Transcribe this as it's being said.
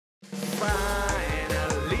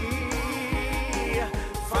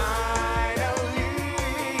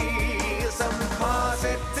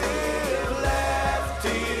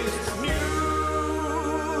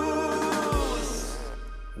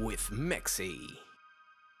Mexi.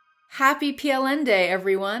 Happy PLN Day,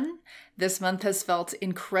 everyone! This month has felt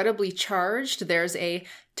incredibly charged. There's a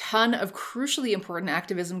ton of crucially important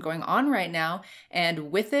activism going on right now, and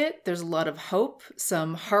with it, there's a lot of hope,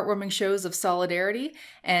 some heartwarming shows of solidarity,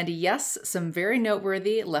 and yes, some very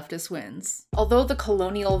noteworthy leftist wins. Although the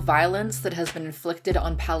colonial violence that has been inflicted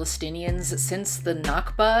on Palestinians since the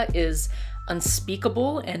Nakba is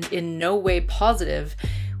unspeakable and in no way positive,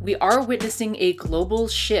 we are witnessing a global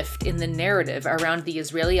shift in the narrative around the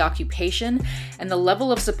Israeli occupation, and the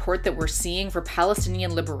level of support that we're seeing for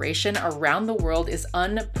Palestinian liberation around the world is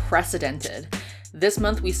unprecedented. This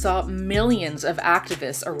month, we saw millions of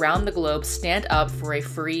activists around the globe stand up for a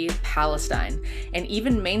free Palestine, and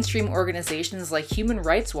even mainstream organizations like Human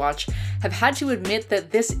Rights Watch have had to admit that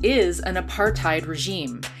this is an apartheid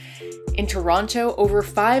regime. In Toronto, over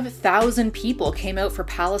 5,000 people came out for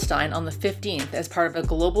Palestine on the 15th as part of a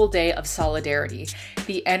global day of solidarity.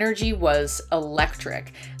 The energy was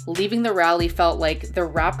electric. Leaving the rally felt like the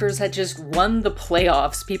Raptors had just won the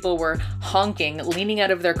playoffs. People were honking, leaning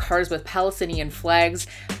out of their cars with Palestinian flags,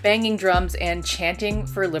 banging drums, and chanting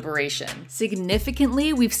for liberation.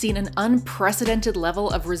 Significantly, we've seen an unprecedented level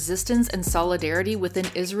of resistance and solidarity within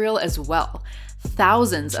Israel as well.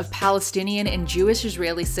 Thousands of Palestinian and Jewish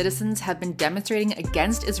Israeli citizens have been demonstrating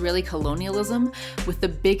against Israeli colonialism, with the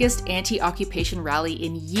biggest anti-occupation rally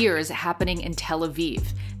in years happening in Tel Aviv.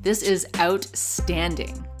 This is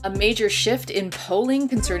outstanding. A major shift in polling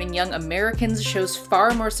concerning young Americans shows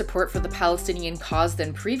far more support for the Palestinian cause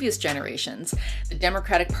than previous generations. The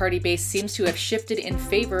Democratic Party base seems to have shifted in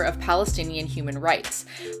favor of Palestinian human rights.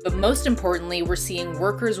 But most importantly, we're seeing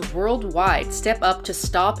workers worldwide step up to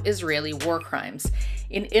stop Israeli war crimes.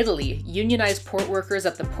 In Italy, unionized port workers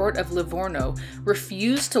at the port of Livorno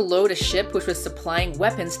refused to load a ship which was supplying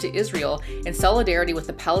weapons to Israel in solidarity with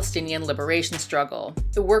the Palestinian liberation struggle.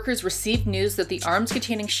 The workers received news that the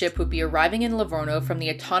arms-containing ship would be arriving in Livorno from the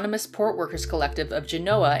Autonomous Port Workers Collective of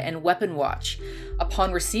Genoa and Weapon Watch.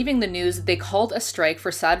 Upon receiving the news, they called a strike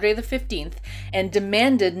for Saturday the 15th and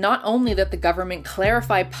demanded not only that the government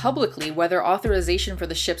clarify publicly whether authorization for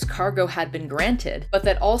the ship's cargo had been granted, but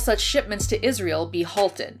that all such shipments to Israel be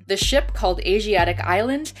halted. The ship, called Asiatic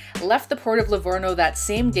Island, left the port of Livorno that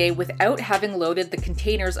same day without having loaded the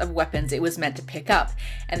containers of weapons it was meant to pick up,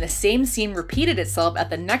 and the same scene repeated itself at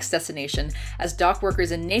the next destination as dock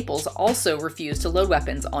workers in Naples also refused to load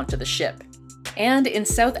weapons onto the ship. And in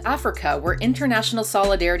South Africa, where international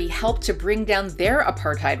solidarity helped to bring down their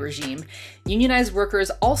apartheid regime, unionized workers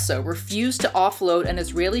also refused to offload an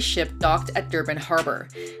Israeli ship docked at Durban Harbor.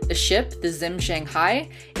 The ship, the Zim Shanghai,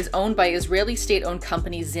 is owned by Israeli state-owned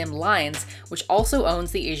company Zim Lines, which also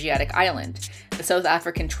owns the Asiatic Island. The South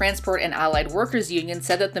African Transport and Allied Workers Union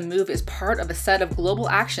said that the move is part of a set of global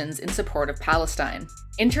actions in support of Palestine.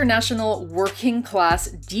 International working class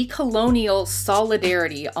decolonial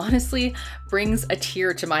solidarity honestly brings a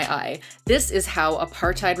tear to my eye. This is how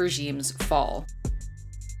apartheid regimes fall.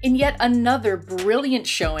 In yet another brilliant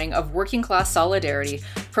showing of working-class solidarity,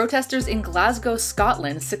 protesters in Glasgow,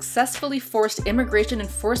 Scotland successfully forced immigration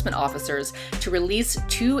enforcement officers to release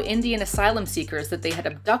 2 Indian asylum seekers that they had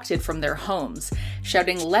abducted from their homes.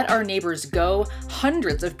 Shouting, "Let our neighbors go,"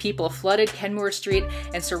 hundreds of people flooded Kenmure Street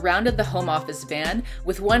and surrounded the Home Office van,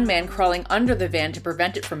 with one man crawling under the van to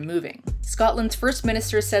prevent it from moving. Scotland's First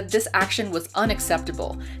Minister said this action was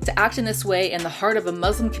unacceptable. To act in this way in the heart of a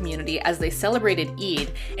Muslim community as they celebrated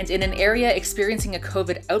Eid, and in an area experiencing a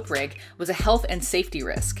COVID outbreak, was a health and safety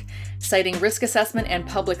risk. Citing risk assessment and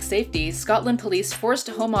public safety, Scotland police forced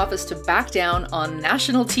Home Office to back down on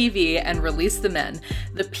national TV and release the men.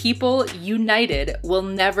 The people, united, will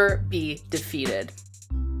never be defeated.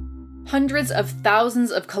 Hundreds of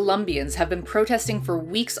thousands of Colombians have been protesting for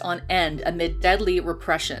weeks on end amid deadly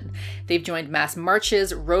repression. They've joined mass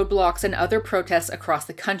marches, roadblocks, and other protests across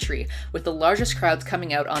the country, with the largest crowds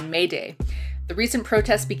coming out on May Day. The recent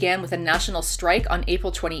protests began with a national strike on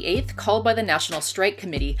April 28th, called by the National Strike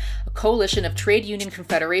Committee, a coalition of trade union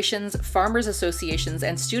confederations, farmers associations,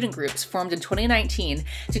 and student groups formed in 2019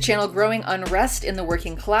 to channel growing unrest in the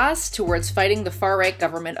working class towards fighting the far-right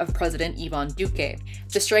government of President Ivan Duque.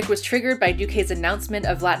 The strike was triggered by Duque's announcement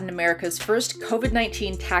of Latin America's first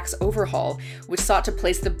COVID-19 tax overhaul, which sought to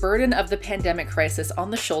place the burden of the pandemic crisis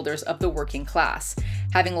on the shoulders of the working class.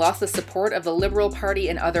 Having lost the support of the Liberal Party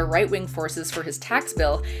and other right-wing forces for his tax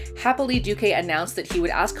bill, happily Duque announced that he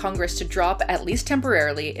would ask Congress to drop, at least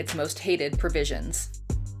temporarily, its most hated provisions.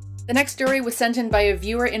 The next story was sent in by a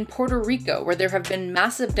viewer in Puerto Rico, where there have been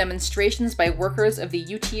massive demonstrations by workers of the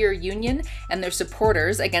UTIER union and their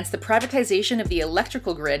supporters against the privatization of the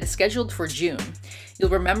electrical grid scheduled for June. You'll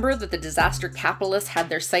remember that the disaster capitalists had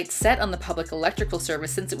their sights set on the public electrical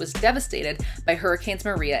service since it was devastated by Hurricanes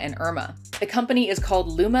Maria and Irma. The company is called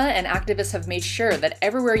Luma, and activists have made sure that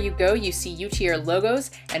everywhere you go you see UTIER logos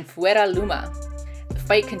and Fuera Luma. The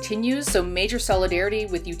fight continues, so major solidarity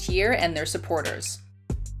with UTIER and their supporters.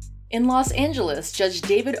 In Los Angeles, Judge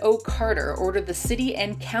David O. Carter ordered the city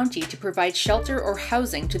and county to provide shelter or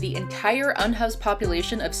housing to the entire unhoused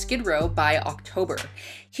population of Skid Row by October.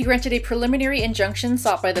 He granted a preliminary injunction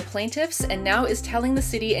sought by the plaintiffs and now is telling the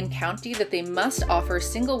city and county that they must offer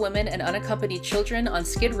single women and unaccompanied children on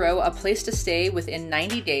Skid Row a place to stay within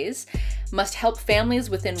 90 days, must help families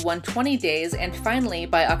within 120 days, and finally,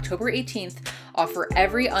 by October 18th, offer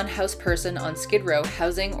every unhoused person on Skid Row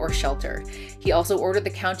housing or shelter. He also ordered the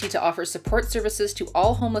county to offer support services to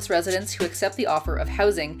all homeless residents who accept the offer of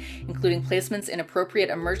housing, including placements in appropriate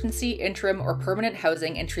emergency, interim, or permanent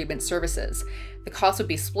housing and treatment services. The cost would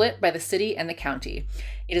be split by the city and the county.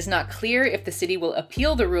 It is not clear if the city will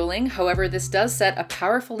appeal the ruling, however, this does set a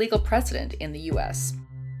powerful legal precedent in the US.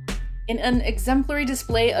 In an exemplary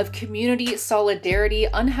display of community solidarity,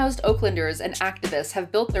 unhoused Oaklanders and activists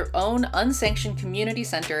have built their own unsanctioned community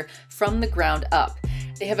center from the ground up.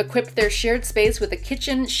 They have equipped their shared space with a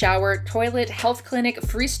kitchen, shower, toilet, health clinic,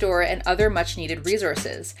 free store, and other much-needed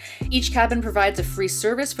resources. Each cabin provides a free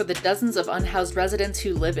service for the dozens of unhoused residents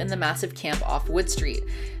who live in the massive camp off Wood Street.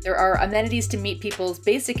 There are amenities to meet people's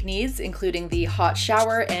basic needs, including the hot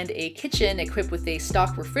shower and a kitchen equipped with a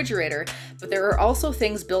stock refrigerator, but there are also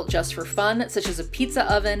things built just for fun, such as a pizza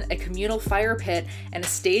oven, a communal fire pit, and a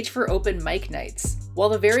stage for open mic nights. While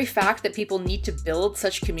the very fact that people need to build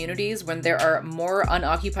such communities when there are more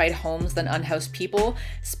unoccupied homes than unhoused people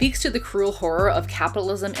speaks to the cruel horror of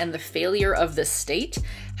capitalism and the failure of the state,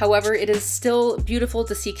 however, it is still beautiful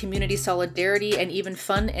to see community solidarity and even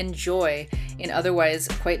fun and joy in otherwise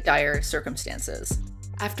quite dire circumstances.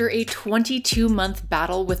 After a 22-month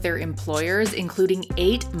battle with their employers, including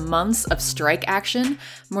 8 months of strike action,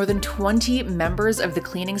 more than 20 members of the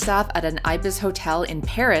cleaning staff at an Ibis hotel in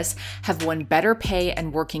Paris have won better pay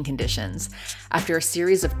and working conditions. After a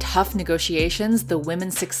series of tough negotiations, the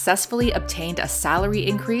women successfully obtained a salary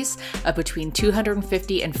increase of between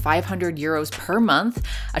 250 and 500 euros per month,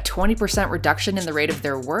 a 20% reduction in the rate of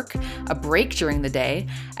their work, a break during the day,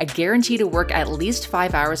 a guarantee to work at least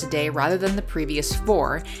 5 hours a day rather than the previous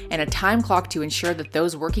 4, and a time clock to ensure that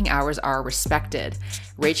those working hours are respected.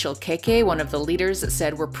 Rachel Keke, one of the leaders,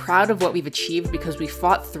 said, "We're proud of what we've achieved because we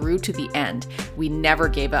fought through to the end. We never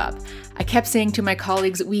gave up. I kept saying to my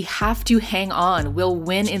colleagues, we have to hang on, we'll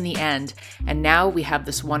win in the end, and now we have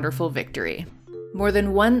this wonderful victory." More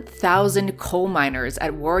than 1,000 coal miners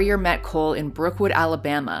at Warrior Met Coal in Brookwood,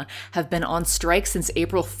 Alabama, have been on strike since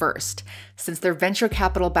April 1st. Since their venture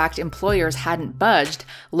capital-backed employers hadn't budged,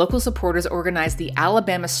 local supporters organized the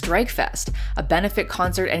Alabama Strike Fest, a benefit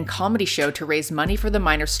concert and comedy show to raise money for the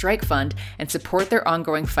Miners' Strike Fund and support their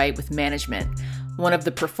ongoing fight with management. One of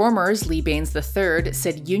the performers, Lee Baines III,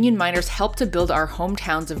 said union miners helped to build our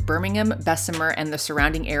hometowns of Birmingham, Bessemer, and the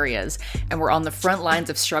surrounding areas, and were on the front lines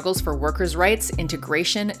of struggles for workers' rights,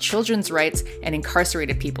 integration, children's rights, and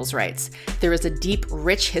incarcerated people's rights. There is a deep,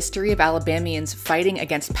 rich history of Alabamians fighting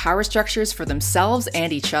against power structures for themselves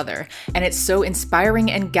and each other, and it's so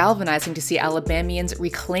inspiring and galvanizing to see Alabamians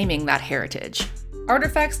reclaiming that heritage.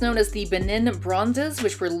 Artifacts known as the Benin bronzes,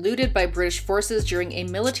 which were looted by British forces during a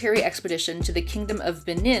military expedition to the Kingdom of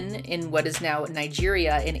Benin in what is now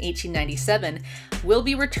Nigeria in 1897, will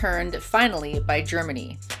be returned finally by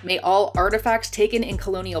Germany. May all artifacts taken in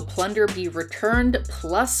colonial plunder be returned,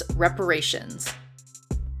 plus reparations.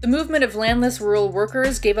 The movement of landless rural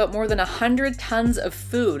workers gave out more than 100 tons of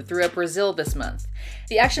food throughout Brazil this month.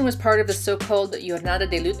 The action was part of the so-called Jornada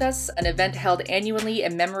de Lutas, an event held annually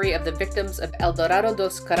in memory of the victims of El Dorado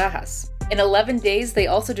dos Carajas. In 11 days, they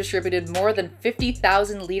also distributed more than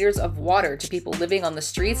 50,000 liters of water to people living on the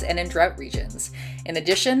streets and in drought regions. In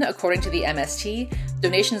addition, according to the MST,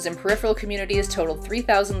 donations in peripheral communities totaled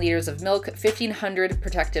 3,000 liters of milk, 1,500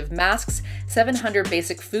 protective masks, 700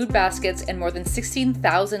 basic food baskets, and more than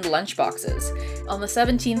 16,000 lunchboxes. On the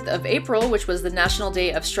 17th of April, which was the National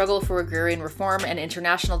Day of Struggle for Agrarian Reform and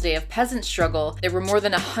International Day of Peasant Struggle, there were more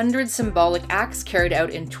than 100 symbolic acts carried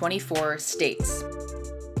out in 24 states.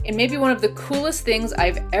 In maybe one of the coolest things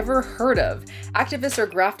I've ever heard of, activists are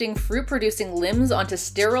grafting fruit-producing limbs onto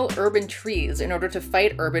sterile urban trees in order to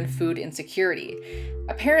fight urban food insecurity.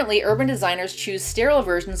 Apparently, urban designers choose sterile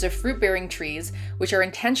versions of fruit-bearing trees, which are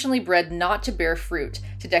intentionally bred not to bear fruit,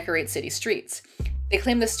 to decorate city streets. They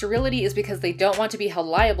claim the sterility is because they don't want to be held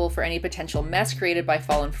liable for any potential mess created by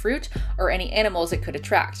fallen fruit or any animals it could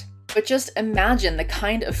attract. But just imagine the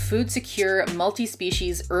kind of food-secure,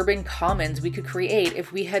 multi-species urban commons we could create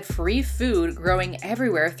if we had free food growing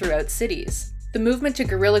everywhere throughout cities. The movement to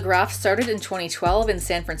guerrilla graft started in 2012 in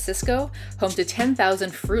San Francisco, home to 10,000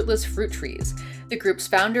 fruitless fruit trees. The group's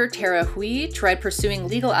founder, Tara Hui, tried pursuing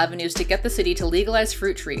legal avenues to get the city to legalize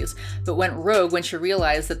fruit trees, but went rogue when she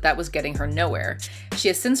realized that was getting her nowhere. She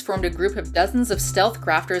has since formed a group of dozens of stealth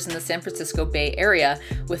grafters in the San Francisco Bay Area,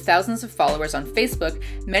 with thousands of followers on Facebook,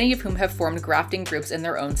 many of whom have formed grafting groups in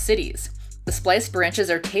their own cities. The spliced branches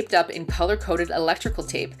are taped up in color-coded electrical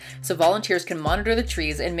tape, so volunteers can monitor the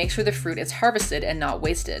trees and make sure the fruit is harvested and not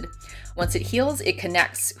wasted. Once it heals, it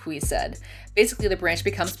connects, Hui said. Basically, the branch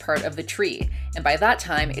becomes part of the tree, and by that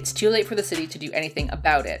time, it's too late for the city to do anything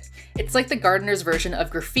about it. It's like the gardener's version of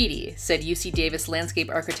graffiti, said UC Davis landscape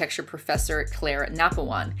architecture professor Claire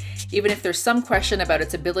Napawan. Even if there's some question about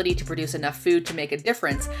its ability to produce enough food to make a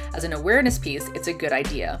difference, as an awareness piece, it's a good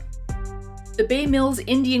idea. The Bay Mills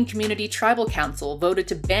Indian Community Tribal Council voted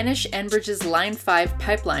to banish Enbridge's Line 5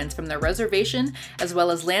 pipelines from their reservation, as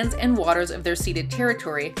well as lands and waters of their ceded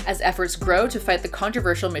territory, as efforts grow to fight the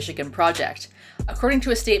controversial Michigan project. According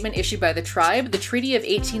to a statement issued by the tribe, the Treaty of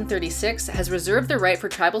 1836 has reserved the right for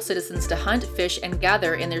tribal citizens to hunt, fish, and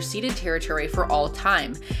gather in their ceded territory for all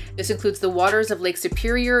time. This includes the waters of Lake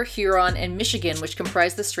Superior, Huron, and Michigan, which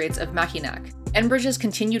comprise the Straits of Mackinac. Enbridge's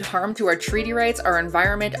continued harm to our treaty rights, our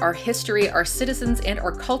environment, our history, our citizens, and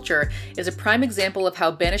our culture is a prime example of how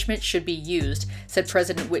banishment should be used, said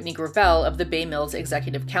President Whitney Gravel of the Bay Mills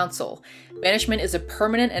Executive Council. Banishment is a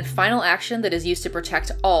permanent and final action that is used to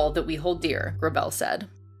protect all that we hold dear, Gravel said.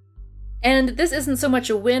 And this isn't so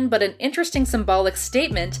much a win, but an interesting symbolic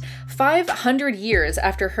statement. 500 years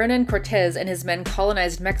after Hernan Cortés and his men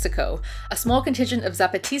colonized Mexico, a small contingent of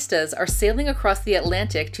Zapatistas are sailing across the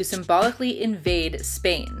Atlantic to symbolically invade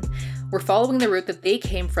Spain. We're following the route that they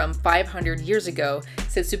came from 500 years ago,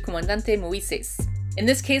 said Subcomandante Moises. In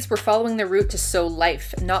this case, we're following the route to sow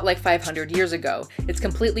life, not like 500 years ago. It's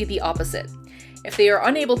completely the opposite. If they are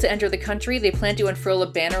unable to enter the country, they plan to unfurl a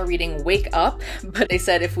banner reading "Wake Up," but they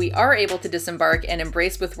said if we are able to disembark and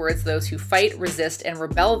embrace with words those who fight, resist, and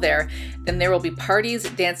rebel there, then there will be parties,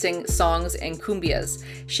 dancing, songs, and cumbias,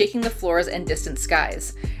 shaking the floors and distant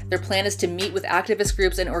skies. Their plan is to meet with activist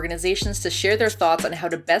groups and organizations to share their thoughts on how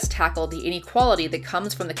to best tackle the inequality that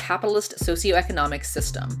comes from the capitalist socioeconomic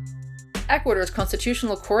system. Ecuador's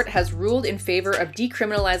Constitutional Court has ruled in favor of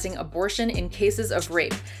decriminalizing abortion in cases of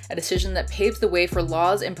rape, a decision that paves the way for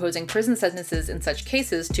laws imposing prison sentences in such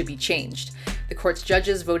cases to be changed. The court's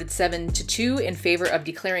judges voted 7-2 in favor of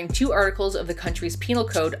declaring 2 articles of the country's penal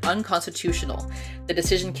code unconstitutional. The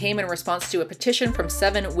decision came in response to a petition from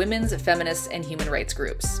 7 women's, feminist, and human rights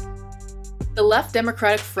groups. The Left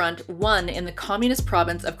Democratic Front won in the communist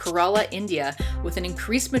province of Kerala, India, with an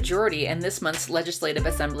increased majority in this month's Legislative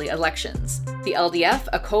Assembly elections. The LDF,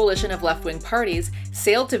 a coalition of left-wing parties,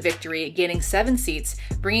 sailed to victory, gaining 7 seats,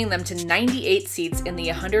 bringing them to 98 seats in the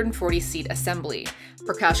 140-seat assembly.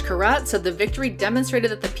 Prakash Karat said the victory demonstrated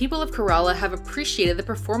that the people of Kerala have appreciated the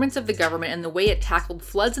performance of the government and the way it tackled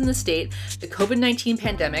floods in the state, the COVID-19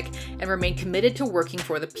 pandemic, and remained committed to working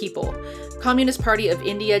for the people. Communist Party of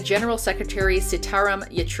India General Secretary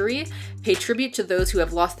Sitaram Yechuri paid tribute to those who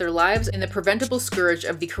have lost their lives in the preventable scourge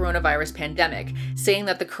of the coronavirus pandemic, saying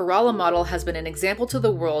that the Kerala model has been an example to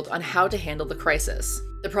the world on how to handle the crisis.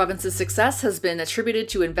 The province's success has been attributed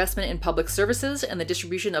to investment in public services and the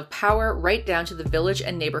distribution of power right down to the village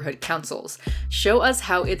and neighborhood councils. Show us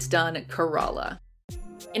how it's done, Kerala.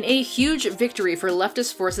 In a huge victory for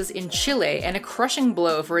leftist forces in Chile and a crushing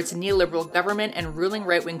blow for its neoliberal government and ruling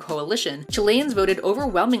right-wing coalition, Chileans voted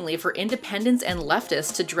overwhelmingly for independents and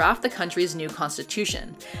leftists to draft the country's new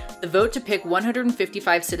constitution. The vote to pick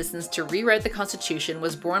 155 citizens to rewrite the constitution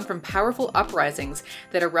was born from powerful uprisings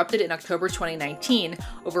that erupted in October 2019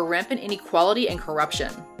 over rampant inequality and corruption.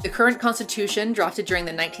 The current constitution, drafted during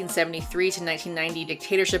the 1973 to 1990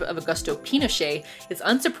 dictatorship of Augusto Pinochet, is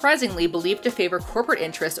unsurprisingly believed to favor corporate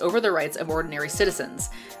interests over the rights of ordinary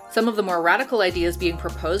citizens. Some of the more radical ideas being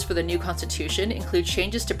proposed for the new constitution include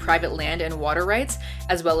changes to private land and water rights,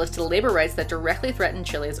 as well as to labor rights that directly threaten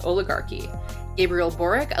Chile's oligarchy. Gabriel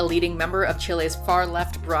Boric, a leading member of Chile's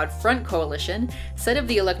far-left Broad Front coalition, said of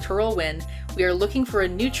the Electoral Win, "We are looking for a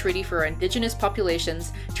new treaty for our Indigenous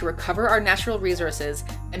populations to recover our natural resources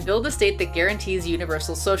and build a state that guarantees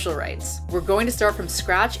universal social rights. We're going to start from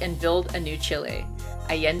scratch and build a new Chile.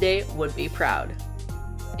 Allende would be proud."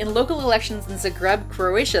 In local elections in Zagreb,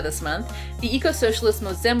 Croatia this month, the eco-socialist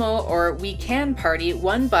Možemo, or We Can party,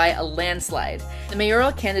 won by a landslide. The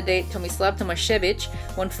mayoral candidate Tomislav Tomašević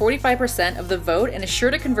won 45% of the vote and is sure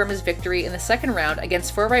to confirm his victory in the second round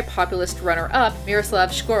against far-right populist runner-up Miroslav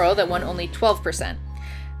Škoro that won only 12%.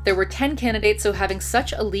 There were 10 candidates, so having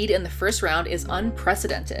such a lead in the first round is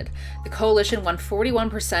unprecedented. The coalition won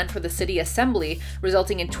 41% for the city assembly,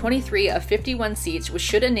 resulting in 23 of 51 seats, which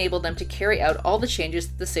should enable them to carry out all the changes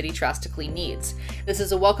that the city drastically needs. This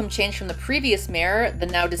is a welcome change from the previous mayor, the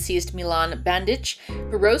now deceased Milan Bandic,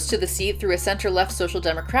 who rose to the seat through a center-left Social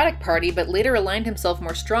Democratic Party, but later aligned himself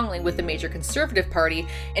more strongly with the major Conservative Party,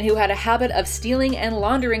 and who had a habit of stealing and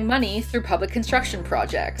laundering money through public construction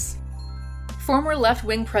projects. Former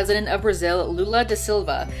left-wing president of Brazil, Lula da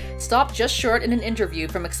Silva, stopped just short in an interview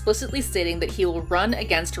from explicitly stating that he will run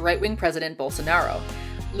against right-wing President Bolsonaro.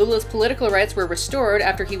 Lula's political rights were restored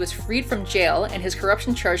after he was freed from jail and his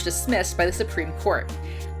corruption charge dismissed by the Supreme Court.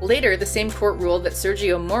 Later, the same court ruled that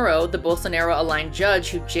Sergio Moro, the Bolsonaro-aligned judge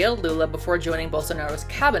who jailed Lula before joining Bolsonaro's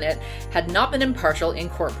cabinet, had not been impartial in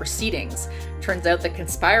court proceedings. Turns out that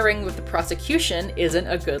conspiring with the prosecution isn't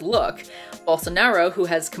a good look. Bolsonaro, who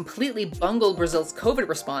has completely bungled Brazil's COVID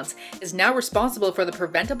response, is now responsible for the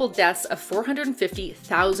preventable deaths of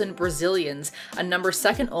 450,000 Brazilians, a number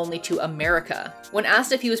second only to America. When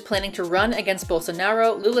asked if he was planning to run against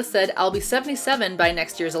Bolsonaro, Lula said, "I'll be 77 by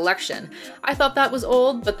next year's election. I thought that was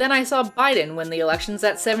old, but then I saw Biden win the elections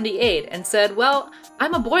at 78 and said, well,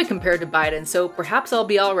 I'm a boy compared to Biden, so perhaps I'll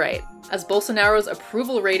be alright." As Bolsonaro's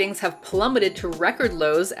approval ratings have plummeted to record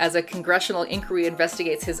lows as a congressional inquiry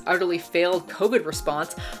investigates his utterly failed COVID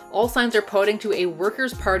response, all signs are pointing to a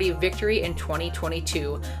Workers' Party victory in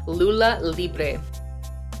 2022. Lula libre.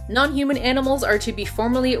 Non-human animals are to be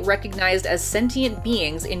formally recognized as sentient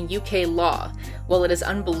beings in UK law. While it is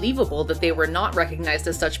unbelievable that they were not recognized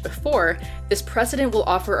as such before, this precedent will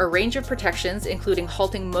offer a range of protections, including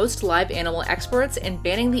halting most live animal exports and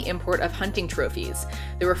banning the import of hunting trophies.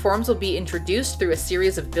 The reforms will be introduced through a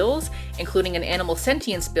series of bills, including an animal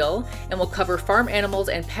sentience bill, and will cover farm animals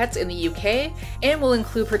and pets in the UK, and will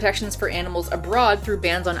include protections for animals abroad through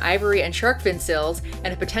bans on ivory and shark fin sales,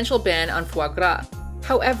 and a potential ban on foie gras.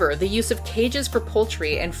 However, the use of cages for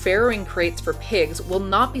poultry and farrowing crates for pigs will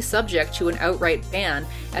not be subject to an outright ban,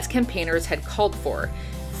 as campaigners had called for.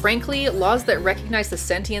 Frankly, laws that recognize the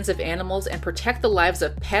sentience of animals and protect the lives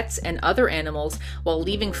of pets and other animals while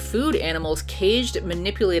leaving food animals caged,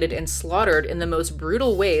 manipulated, and slaughtered in the most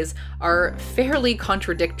brutal ways are fairly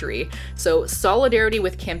contradictory. So solidarity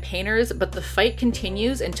with campaigners, but the fight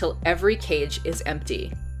continues until every cage is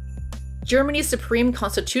empty. Germany's Supreme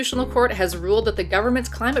Constitutional Court has ruled that the government's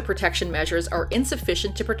climate protection measures are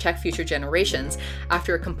insufficient to protect future generations,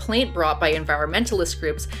 after a complaint brought by environmentalist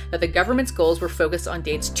groups that the government's goals were focused on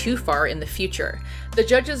dates too far in the future. The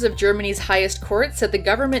judges of Germany's highest court said the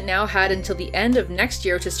government now had until the end of next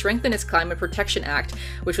year to strengthen its Climate Protection Act,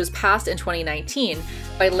 which was passed in 2019,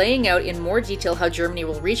 by laying out in more detail how Germany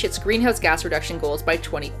will reach its greenhouse gas reduction goals by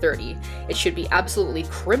 2030. It should be absolutely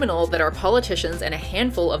criminal that our politicians and a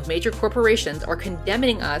handful of major corporations are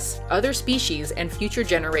condemning us, other species, and future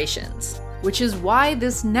generations. Which is why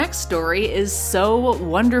this next story is so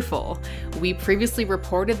wonderful. We previously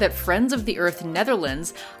reported that Friends of the Earth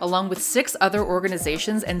Netherlands, along with 6 other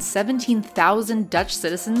organizations and 17,000 Dutch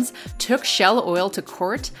citizens, took Shell Oil to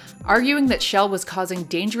court, arguing that Shell was causing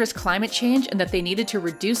dangerous climate change and that they needed to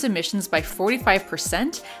reduce emissions by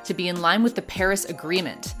 45% to be in line with the Paris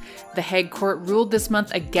Agreement. The Hague Court ruled this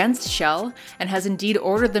month against Shell and has indeed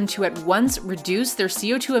ordered them to at once reduce their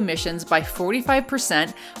CO2 emissions by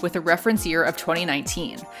 45% with a reference year of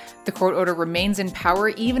 2019. The court order remains in power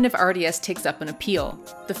even if RDS takes up an appeal.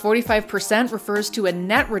 The 45% refers to a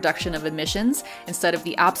net reduction of emissions instead of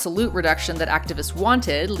the absolute reduction that activists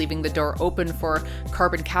wanted, leaving the door open for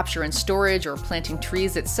carbon capture and storage or planting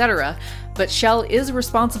trees, etc. But Shell is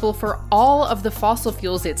responsible for all of the fossil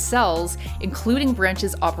fuels it sells, including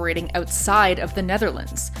branches operating outside of the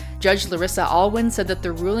Netherlands. Judge Larissa Alwyn said that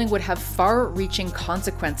the ruling would have far-reaching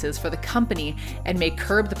consequences for the company and may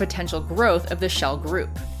curb the potential growth of the Shell group.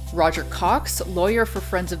 Roger Cox, lawyer for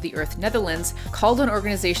Friends of the Earth Netherlands, called on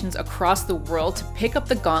organizations across the world to pick up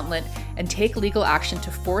the gauntlet and take legal action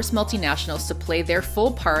to force multinationals to play their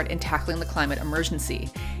full part in tackling the climate emergency.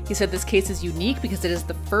 He said this case is unique because it is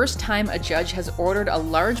the first time a judge has ordered a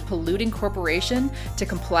large polluting corporation to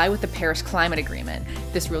comply with the Paris Climate Agreement.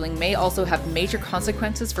 This ruling may also have major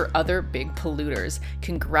consequences for other big polluters.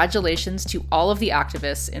 Congratulations to all of the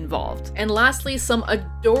activists involved. And lastly, some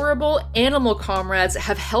adorable animal comrades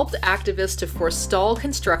have helped activists to forestall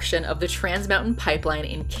construction of the Trans Mountain Pipeline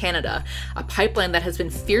in Canada, a pipeline that has been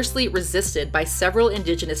fiercely resisted by several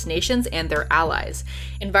Indigenous nations and their allies.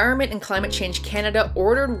 Environment and Climate Change Canada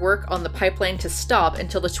ordered work on the pipeline to stop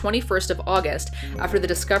until the 21st of August after the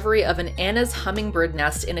discovery of an Anna's hummingbird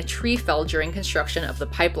nest in a tree fell during construction of the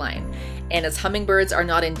pipeline. Anna's hummingbirds are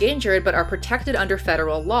not endangered but are protected under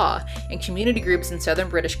federal law, and community groups in southern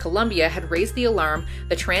British Columbia had raised the alarm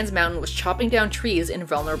that Trans Mountain was chopping down trees in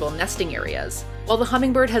vulnerable nesting areas. While the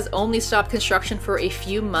hummingbird has only stopped construction for a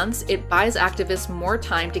few months, it buys activists more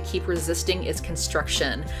time to keep resisting its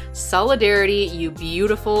construction. Solidarity, you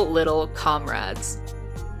beautiful little comrades.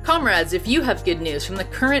 Comrades, if you have good news from the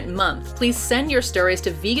current month, please send your stories to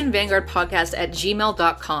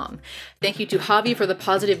veganvanguardpodcast@gmail.com. Thank you to Javi for the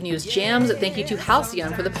positive news jams, thank you to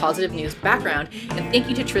Halcyon for the positive news background, and thank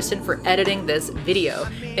you to Tristan for editing this video.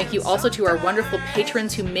 Thank you also to our wonderful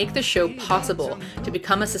patrons who make the show possible. To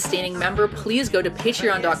become a sustaining member, please go to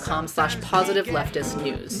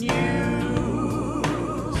patreon.com/positiveleftistnews.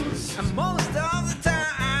 And most of the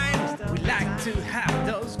time, we like to have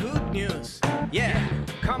those good news. Yeah,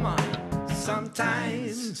 come on,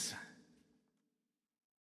 sometimes.